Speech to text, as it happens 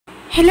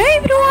Hello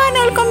everyone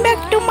welcome back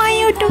to my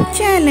YouTube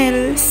channel.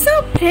 So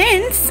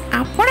friends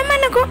आपण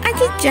मानको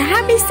आज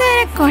जहाँ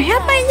विषय कहया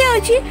पाई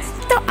जाउची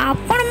तो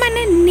आपण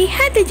माने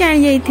निहाती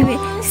जान जाइथिबे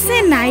से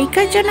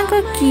नायिका जनक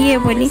किए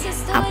बोली।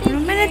 आपण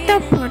माने तो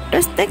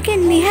फोटोस तक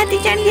निहाती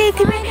जान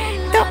जाइथिबे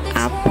तो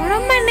आपण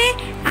माने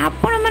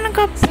आपण मानक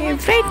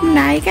फेवरेट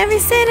नायिका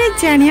विषय रे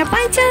जानिया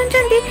पाई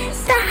चाहछंती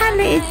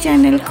ताहाले ए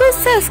चैनल को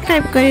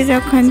सब्सक्राइब करी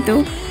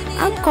रखंतु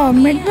आ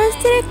कमेंट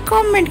बॉक्स रे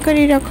कमेंट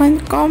करी रखन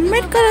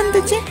कमेंट करंतु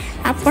जे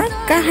आपण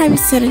कहा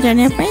विषय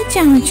जानिया पाई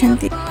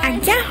चाहछंती।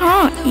 आज्ञा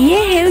हाँ ये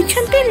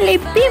हेउछंती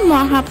लिपि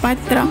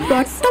महापात्र।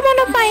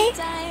 वर्तमान पाई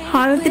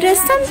हळदी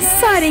रसम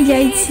सरी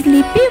जाइछि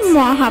लिपि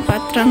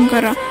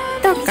महापात्रंकर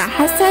तो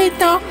कहा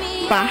सहित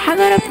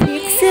बाहागर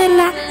फिक्स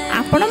हैला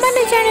आपण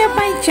माने जानिया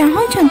पाई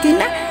चाहछंती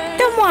ना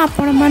तो मु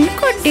आपण मन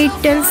को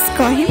डिटेल्स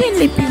कहिबे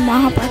लिपि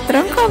महापात्र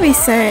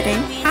विषय रे।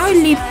 आ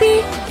लिपि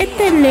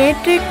एते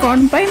लेट रे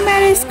कोन पाई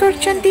मैरिज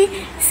करछंती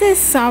से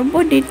सब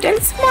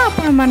डिटेल्स मु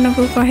आपण मन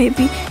को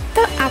कहिबी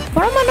तो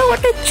आपण मन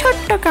गोटे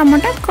छोट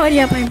कामटा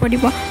करिया पाई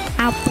पड़िबो।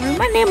 आपण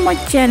माने मो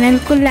चैनल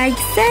को लाइक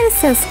शेयर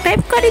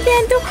सब्सक्राइब कर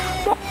दियंतु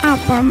मु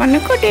आपण मन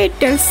को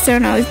डिटेल्स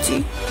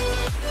जणाउची।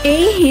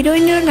 एई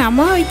हीरोइन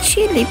नाम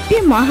होछि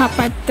लिपि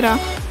महापात्र।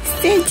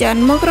 से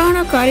जन्म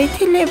ग्रहण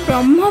करथिले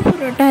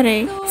ब्रह्मपुरटारे।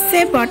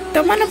 से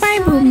वर्तमान पाई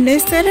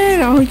भुवनेश्वर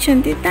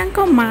रहुछंती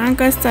तांको मां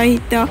का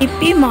सहित।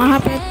 लिपि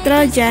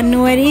महापात्र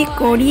जनवरी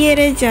 20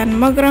 रे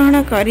जन्म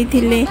ग्रहण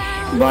करथिले।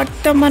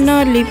 वर्तमान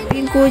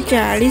लिपि को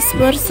 40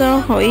 वर्ष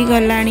होई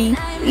गलानी।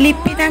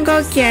 लिपि तांको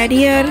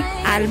कैरियर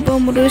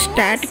एल्बम रु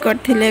स्टार्ट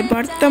करथिले।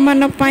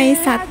 वर्तमान पाई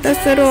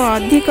 700 रु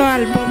अधिक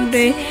एल्बम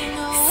रे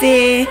से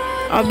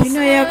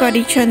अभिनय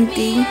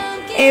करिसंती।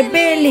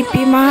 एबे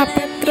लिपि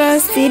महापात्र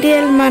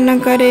सीरियल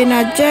मानकरे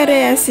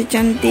नजरे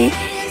आसिचंती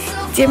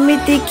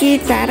जेमिति कि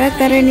तारा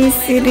तारिणी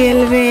सीरियल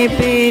रे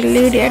एबे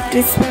लीड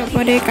एक्ट्रेस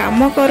भाବରେ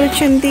काम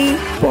करुछंती।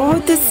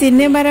 बहुत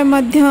सिनेमा रे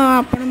मध्य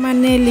आपण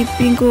माने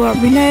लिपि को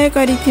अभिनय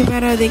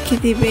करिथिबार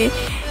देखिथिबे।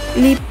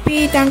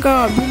 लिपि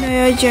तांका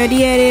अभिनय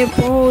जरिया रे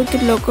बहुत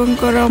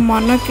लोकंकर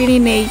मन किणी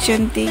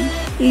नेइचंती।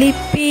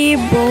 लिपि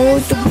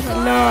बहुत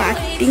भलो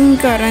एक्टिंग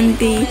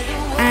करंती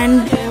एंड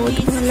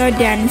बहुत भलो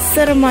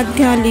डांसर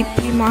मध्य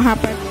लिपि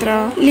महापात्र।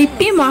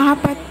 लिपि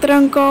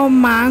महापात्रंको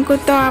मां को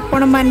तो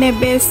आपण माने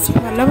बेस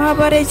भलो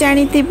भाबरे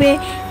जानिथिबे।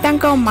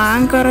 तांको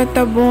मां कर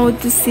तो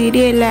बहुत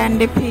सीरियल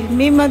एंड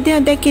फिल्मी मध्य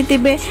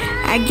देखिथिबे।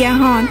 आज्ञा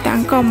हाँ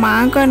तांको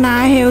मां को ना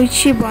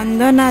हेउछि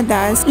वंदना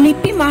दास।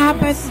 लिपि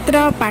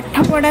महापात्र पाठ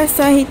पढ़ा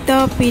सहित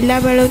पिला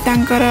बेलु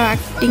तांकर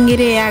एक्टिंग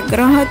रे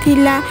आग्रह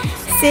थिला।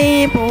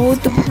 से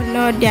बहुत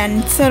भलो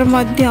डांसर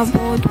मध्य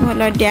बहुत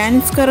भलो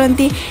डांस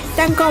करती।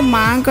 तांको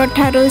मां को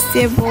ठारो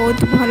से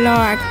बहुत भलो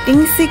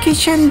एक्टिंग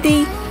शिखिछंती।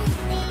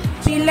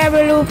 पिला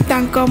बेलु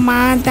तांको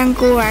मां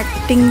तांको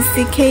एक्टिंग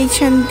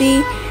शिखैछंती।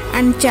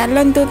 एंड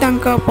चलंतु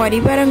तांको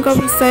परिवारक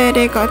विषय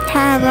रे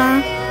कथा हवा।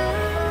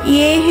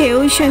 ये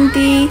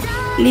हेउछंती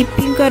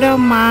लिपिकर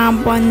मां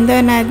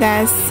वंदना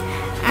दास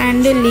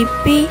एंड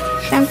लिपि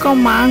तांको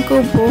मां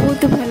को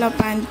बहुत भलो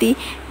पांती।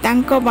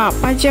 तांको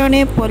बापा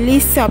जने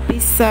पुलिस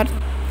ऑफिसर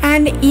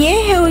एंड ये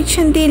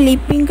हेउछंती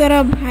लिपिंकर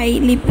भाई।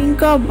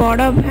 लिपिंका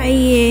बड़ भाई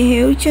ये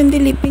हेउछंती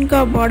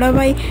लिपिंका बड़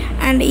भाई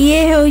एंड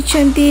ये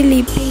हेउछंती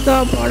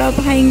लिपिंका बड़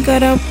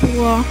भाईंकर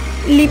पुओ।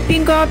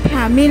 लिपिंका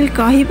फैमिली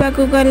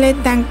कहिबाकू गले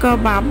तांको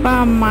बाबा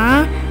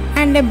मां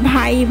एंड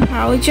भाई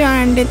भाउज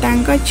एंड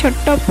तांका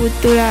छोट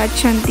पुतुरा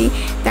अछंती।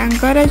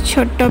 तांकर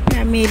छोट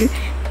फैमिली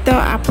तो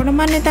आपण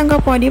माने तांका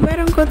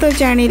परिवार को तो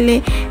जानिले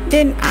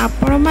देन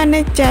आपण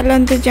माने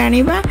चलंतु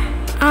जानिबा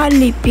आ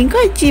लिपि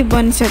का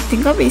जीवन सत्य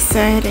का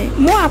विषय रे।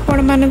 मु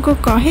आपण माने को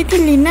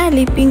कहिथिली ना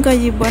लिपि का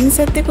जीवन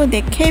सत्य को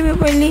देखेबे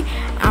बोली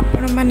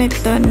आपण माने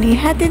तो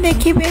निहाती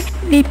देखिबे।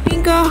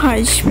 लिपि का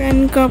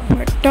हस्बैंड का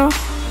फोटो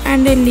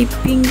एंड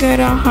लिपि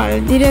का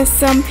हल्दी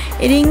रसम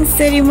रिंग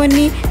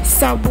सेरेमनी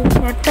सब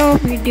फोटो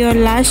वीडियो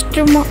लास्ट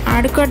मु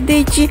ऐड कर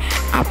देछि।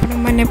 आपण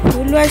माने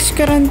फुल वॉच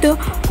करंतु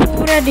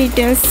पूरा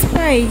details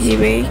pi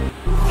जिवे।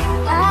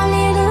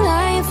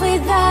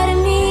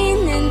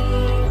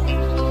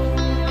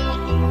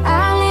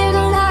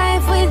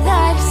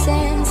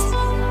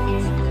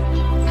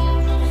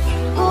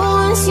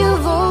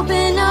 You've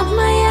opened up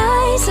my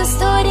eyes, I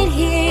started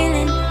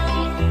healing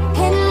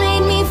and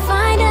made me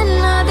find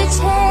another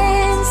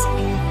chance.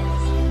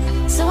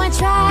 So I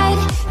tried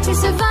to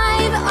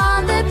survive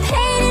all the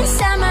pain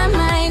inside my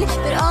mind,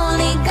 but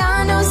only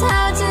God knows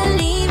how to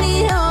leave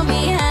it all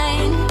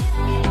behind.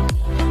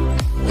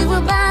 We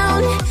were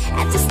bound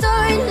at the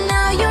start,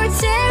 now you're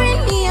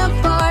tearing me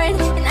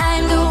apart, and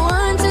I'm the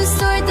one to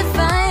start the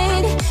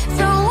fight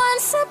from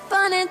once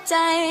upon a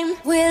time.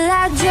 Will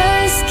I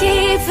just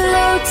keep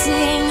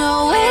floating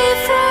away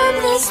from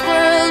this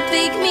world?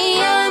 Pick me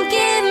up,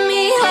 give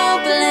me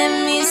hope, let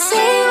me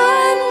say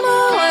one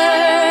more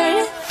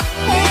word.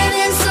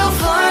 Heaven's so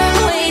far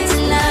away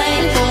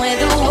tonight, but where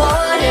the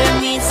water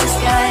meets the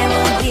sky,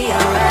 we'll be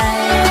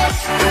alright.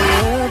 The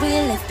world we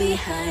left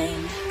behind.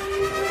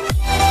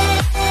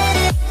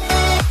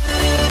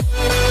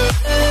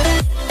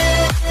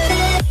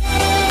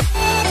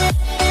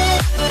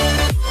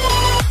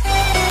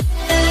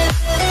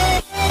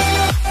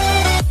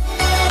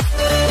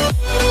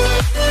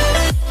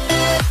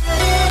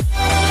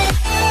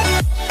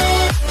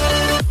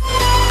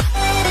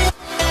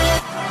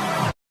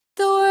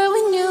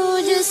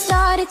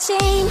 started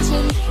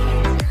changing.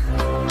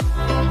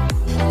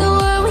 The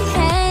world we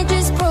had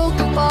just broke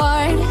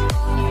apart.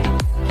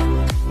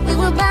 We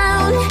were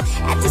bound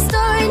at the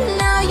start,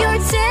 now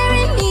you're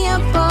tearing me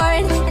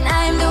apart. And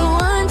I'm the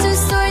one to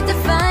start the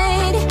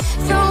fight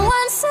from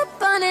once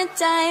upon a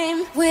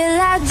time.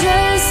 Will I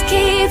just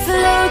keep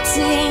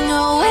floating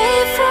away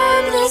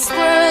from this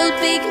world?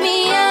 Pick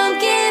me up,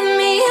 give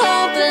me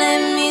hope,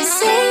 let me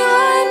say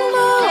one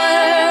more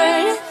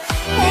word.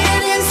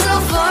 Heaven's so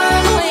far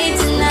away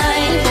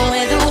tonight, but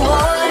where the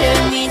water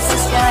meets the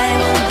sky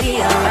will be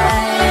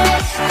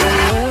alright. The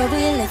world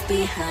we left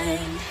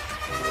behind.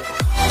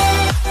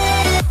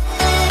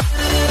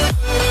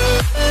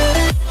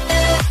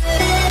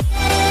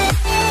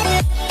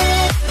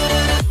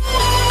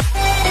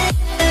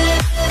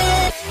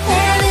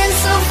 Heaven's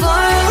so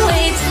far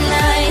away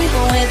tonight,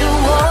 but where the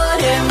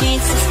water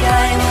meets the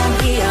sky will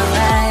be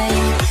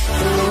alright.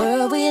 The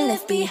world we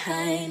left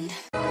behind.